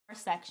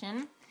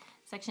section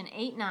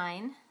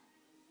 8.9,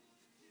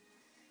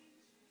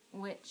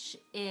 which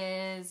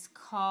is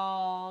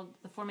called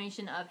the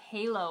formation of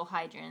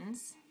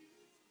halohydrins.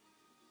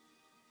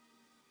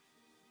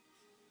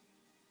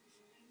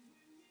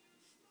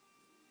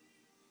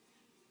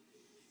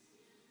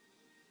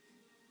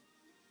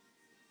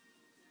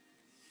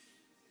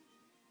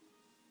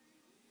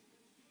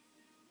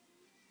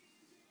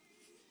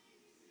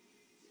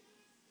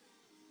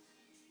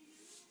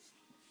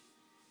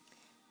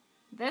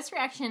 This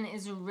reaction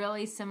is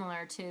really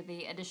similar to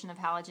the addition of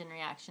halogen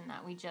reaction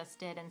that we just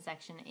did in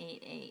section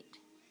 8.8.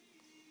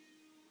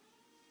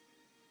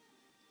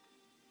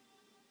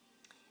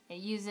 It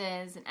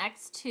uses an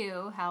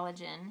X2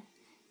 halogen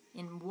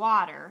in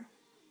water,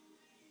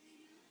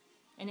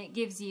 and it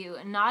gives you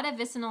not a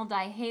vicinal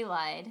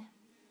dihalide,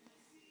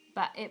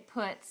 but it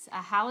puts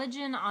a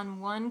halogen on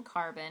one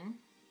carbon,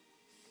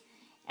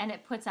 and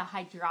it puts a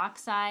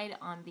hydroxide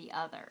on the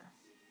other.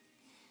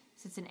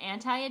 So it's an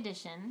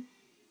anti-addition.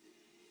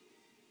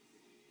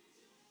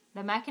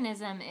 The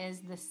mechanism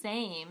is the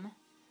same,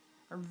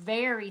 or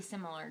very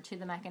similar to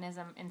the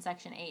mechanism in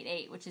section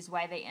 8.8, which is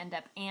why they end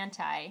up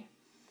anti.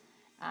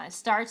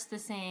 Starts the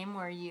same,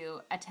 where you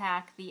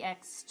attack the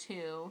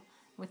X2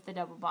 with the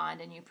double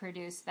bond and you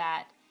produce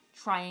that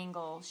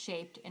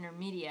triangle-shaped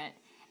intermediate.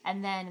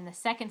 And then in the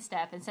second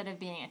step, instead of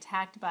being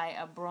attacked by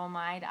a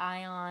bromide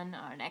ion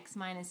or an X-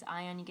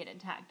 ion, you get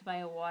attacked by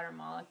a water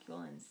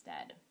molecule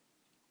instead.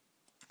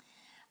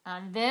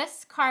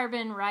 This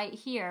carbon right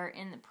here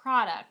in the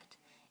product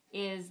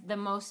is the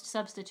most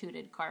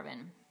substituted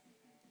carbon.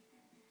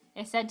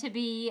 It's said to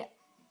be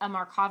a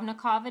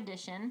Markovnikov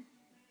addition,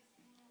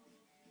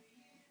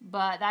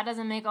 but that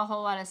doesn't make a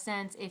whole lot of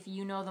sense if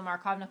you know the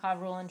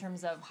Markovnikov rule in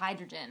terms of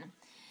hydrogen.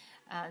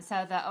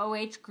 So the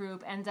OH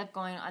group ends up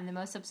going on the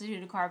most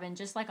substituted carbon,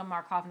 just like a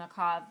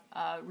Markovnikov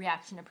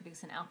reaction to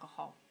produce an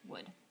alcohol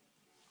would.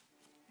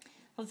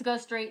 Let's go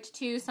straight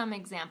to some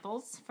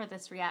examples for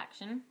this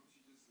reaction,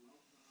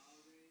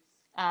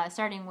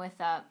 starting with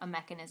a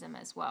mechanism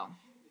as well.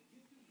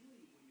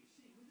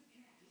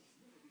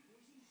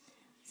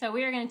 So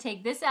we are going to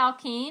take this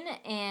alkene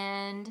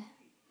and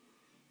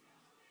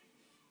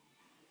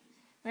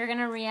we're going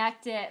to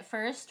react it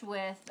first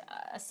with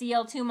a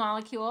Cl2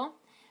 molecule.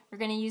 We're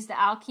going to use the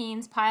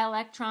alkene's pi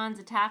electrons,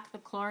 attack the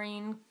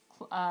chlorine,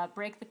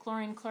 break the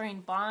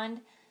chlorine-chlorine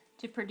bond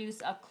to produce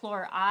a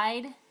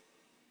chloride.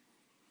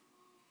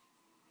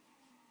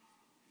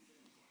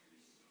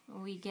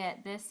 We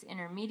get this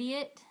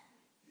intermediate,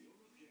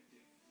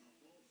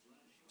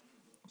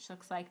 which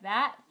looks like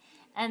that,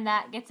 and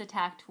that gets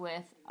attacked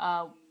with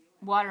a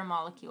water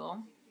molecule.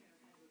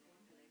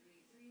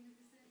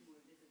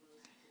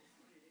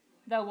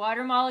 The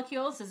water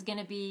molecules is going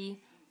to be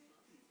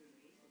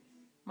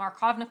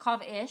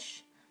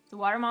Markovnikov-ish. The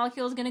water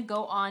molecule is going to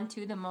go on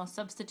to the most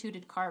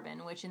substituted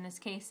carbon, which in this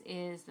case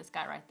is this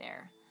guy right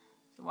there.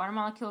 The water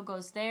molecule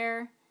goes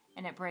there,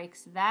 and it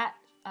breaks that.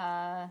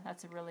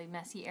 That's a really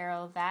messy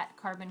arrow, that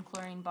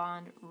carbon-chlorine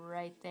bond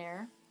right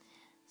there.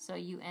 So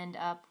you end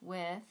up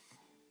with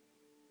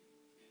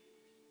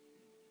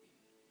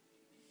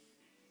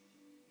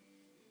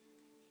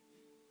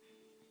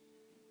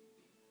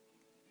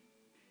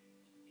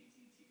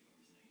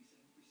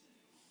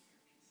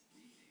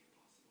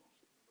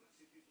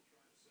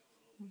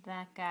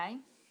that guy.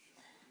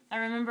 I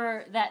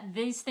remember that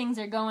these things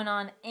are going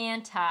on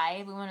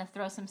anti. We want to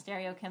throw some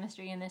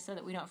stereochemistry in this so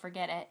that we don't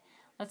forget it.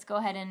 Let's go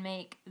ahead and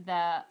make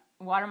the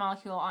water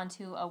molecule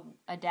onto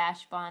a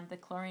dash bond. The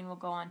chlorine will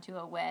go onto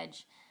a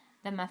wedge.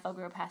 The methyl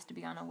group has to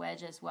be on a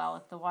wedge as well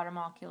if the water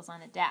molecule is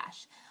on a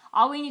dash.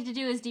 All we need to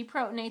do is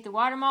deprotonate the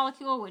water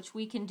molecule, which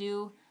we can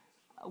do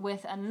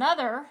with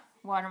another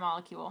water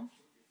molecule.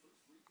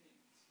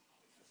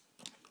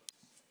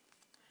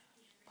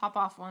 Pop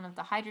off one of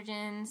the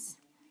hydrogens.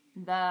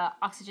 The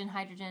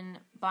oxygen-hydrogen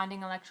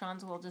bonding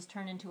electrons will just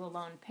turn into a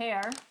lone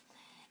pair,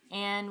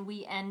 and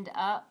we end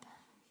up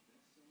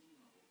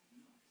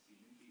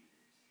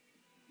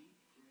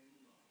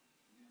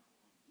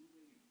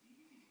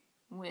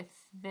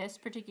with this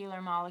particular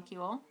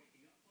molecule,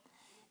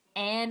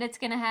 and it's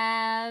going to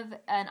have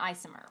an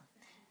isomer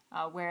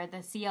where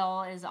the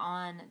Cl is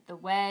on the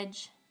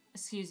wedge,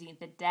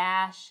 the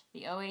dash,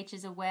 the OH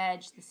is a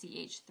wedge, the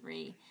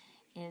CH3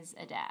 is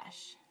a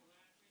dash.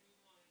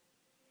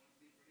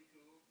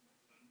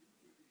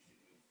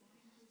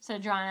 So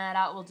drawing that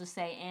out, we'll just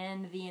say,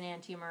 and the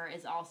enantiomer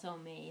is also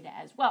made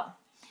as well.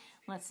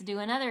 Let's do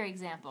another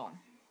example.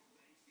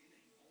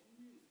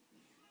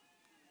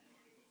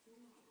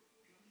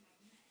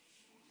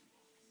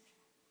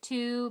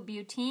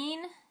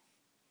 2-butene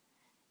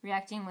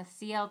reacting with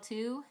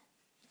Cl2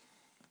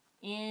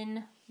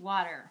 in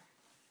water.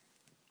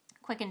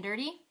 Quick and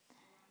dirty.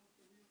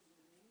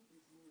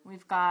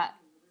 We've got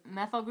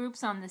methyl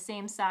groups on the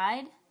same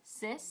side,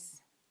 cis.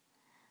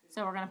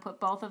 So we're going to put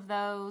both of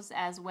those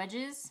as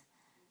wedges.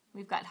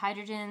 We've got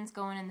hydrogens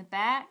going in the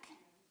back,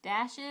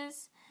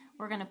 dashes.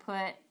 We're going to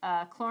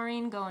put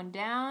chlorine going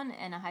down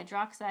and a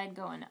hydroxide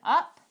going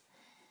up.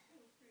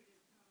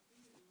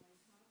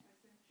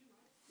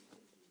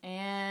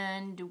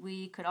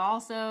 we could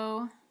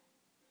also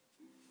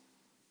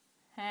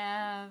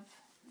have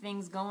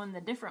things going the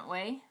different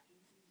way.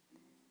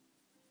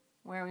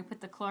 Where we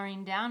put the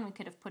chlorine down, we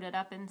could have put it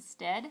up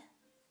instead.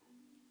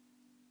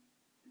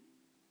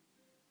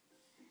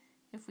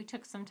 If we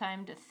took some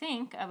time to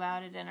think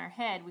about it in our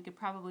head, we could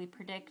probably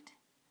predict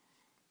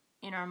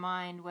in our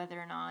mind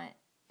whether or not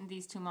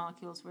these two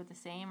molecules were the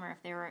same or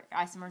if they were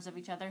isomers of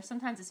each other.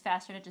 Sometimes it's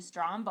faster to just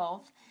draw them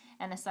both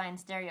and assign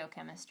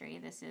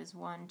stereochemistry. This is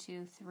 1,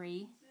 2,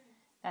 3.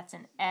 That's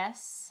an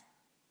S.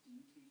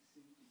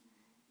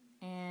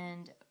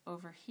 And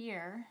over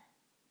here,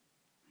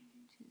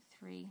 2,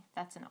 3,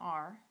 that's an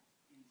R.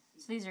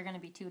 So these are going to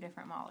be two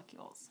different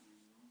molecules.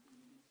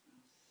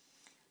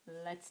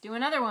 Let's do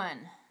another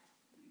one.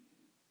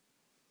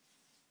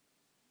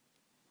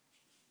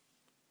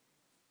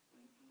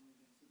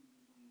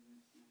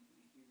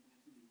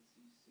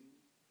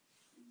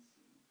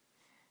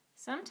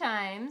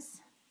 Sometimes,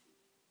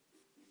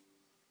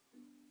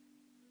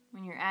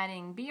 when you're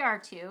adding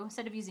Br2,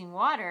 instead of using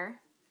water,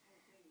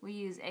 we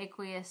use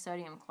aqueous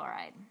sodium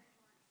chloride.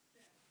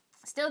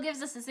 Still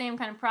gives us the same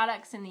kind of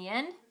products in the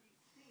end.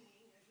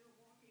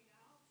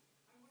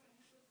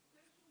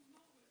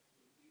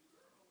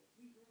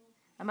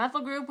 A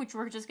methyl group, which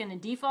we're just going to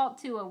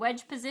default to a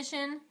wedge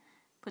position,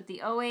 put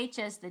the OH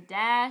as the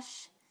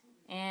dash,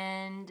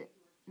 and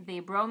the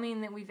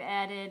bromine that we've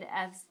added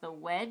as the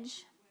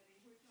wedge.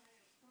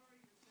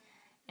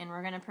 And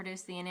we're going to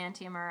produce the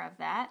enantiomer of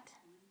that.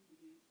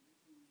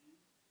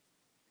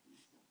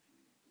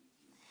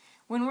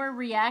 When we're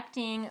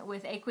reacting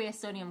with aqueous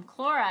sodium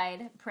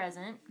chloride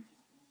present,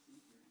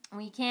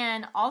 we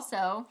can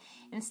also,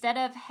 instead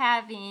of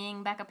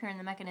having, back up here in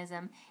the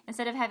mechanism,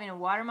 instead of having a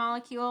water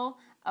molecule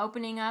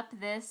opening up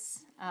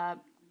this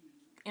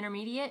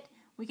intermediate,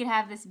 we could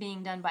have this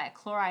being done by a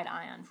chloride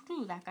ion.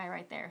 Ooh, that guy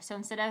right there. So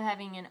instead of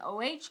having an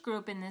OH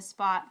group in this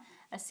spot,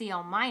 a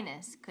Cl-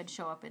 could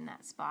show up in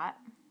that spot.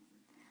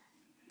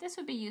 This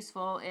would be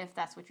useful if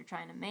that's what you're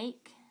trying to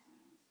make.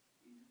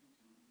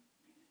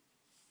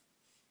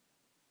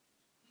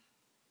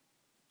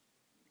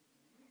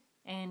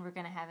 And we're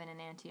going to have an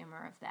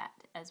enantiomer of that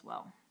as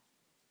well.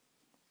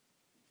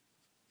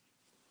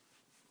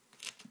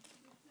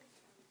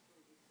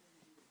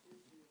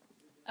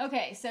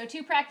 Okay, so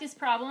 2 practice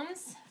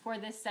problems for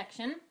this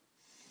section.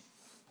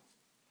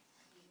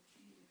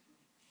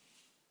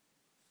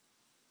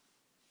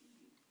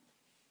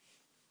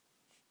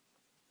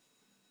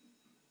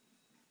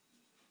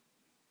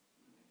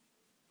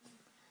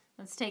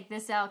 Let's take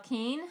this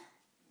alkene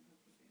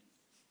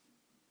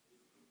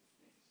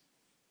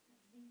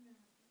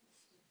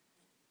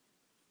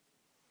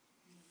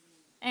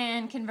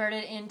and convert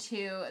it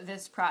into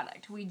this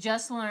product. We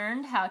just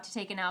learned how to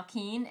take an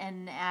alkene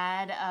and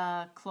add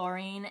a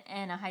chlorine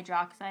and a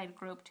hydroxide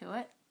group to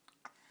it,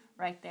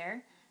 right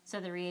there. So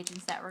the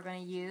reagents that we're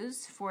going to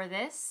use for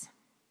this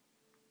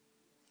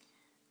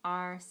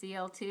are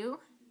Cl2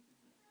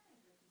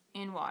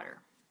 in water.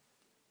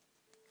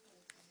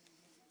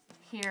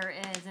 Here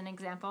is an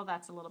example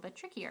that's a little bit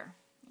trickier,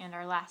 and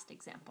our last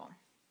example.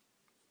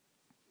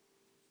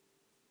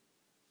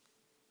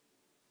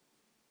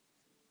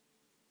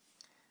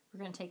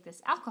 We're going to take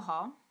this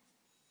alcohol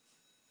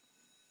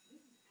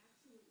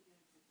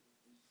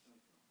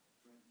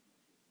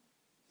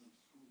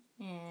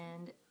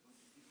and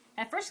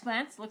at first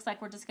glance, it looks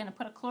like we're just going to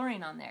put a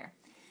chlorine on there.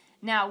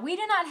 Now, we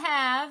do not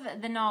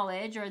have the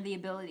knowledge or the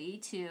ability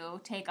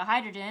to take a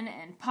hydrogen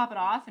and pop it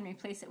off and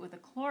replace it with a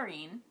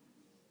chlorine.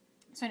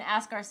 So we're going to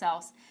ask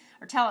ourselves,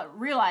 or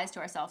realize to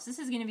ourselves, this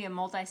is going to be a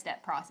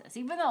multi-step process.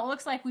 Even though it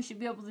looks like we should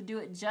be able to do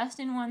it just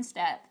in one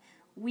step,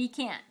 we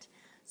can't.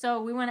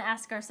 So we want to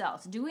ask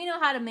ourselves, do we know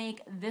how to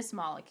make this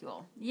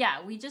molecule?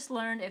 Yeah, we just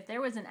learned if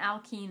there was an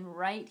alkene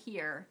right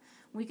here,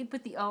 we could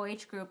put the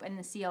OH group and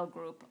the Cl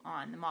group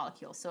on the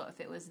molecule. So if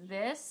it was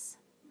this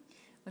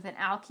with an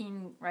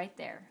alkene right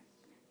there,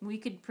 we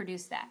could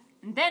produce that.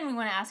 And then we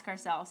want to ask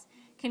ourselves,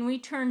 can we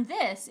turn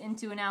this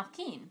into an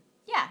alkene?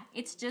 Yeah,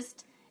 it's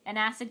just an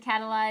acid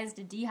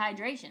catalyzed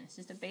dehydration. It's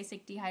just a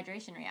basic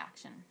dehydration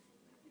reaction.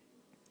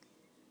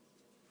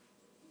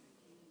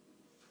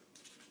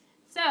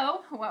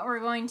 So what we're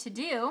going to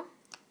do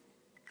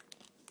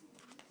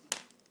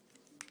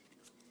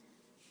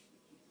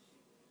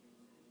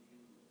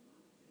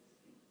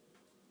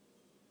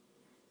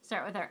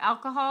start with our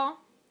alcohol. I'm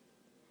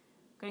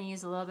going to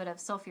use a little bit of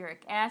sulfuric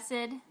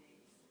acid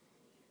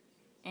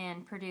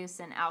and produce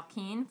an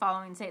alkene.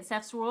 Following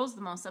Seth's rules,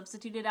 the most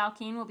substituted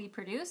alkene will be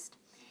produced.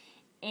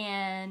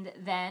 And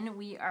then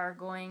we are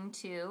going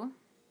to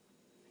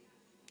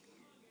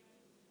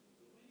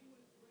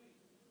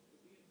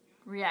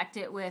react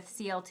it with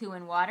Cl2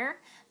 and water.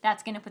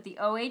 That's going to put the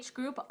OH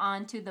group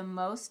onto the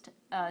most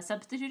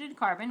substituted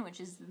carbon, which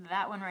is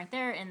that one right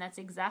there, and that's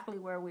exactly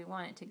where we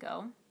want it to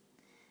go.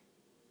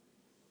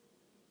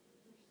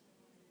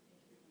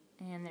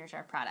 And there's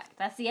our product.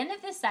 That's the end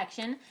of this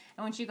section.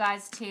 I want you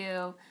guys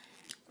to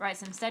write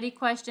some study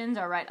questions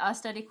or write a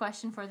study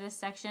question for this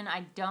section.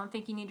 I don't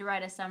think you need to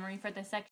write a summary for this section.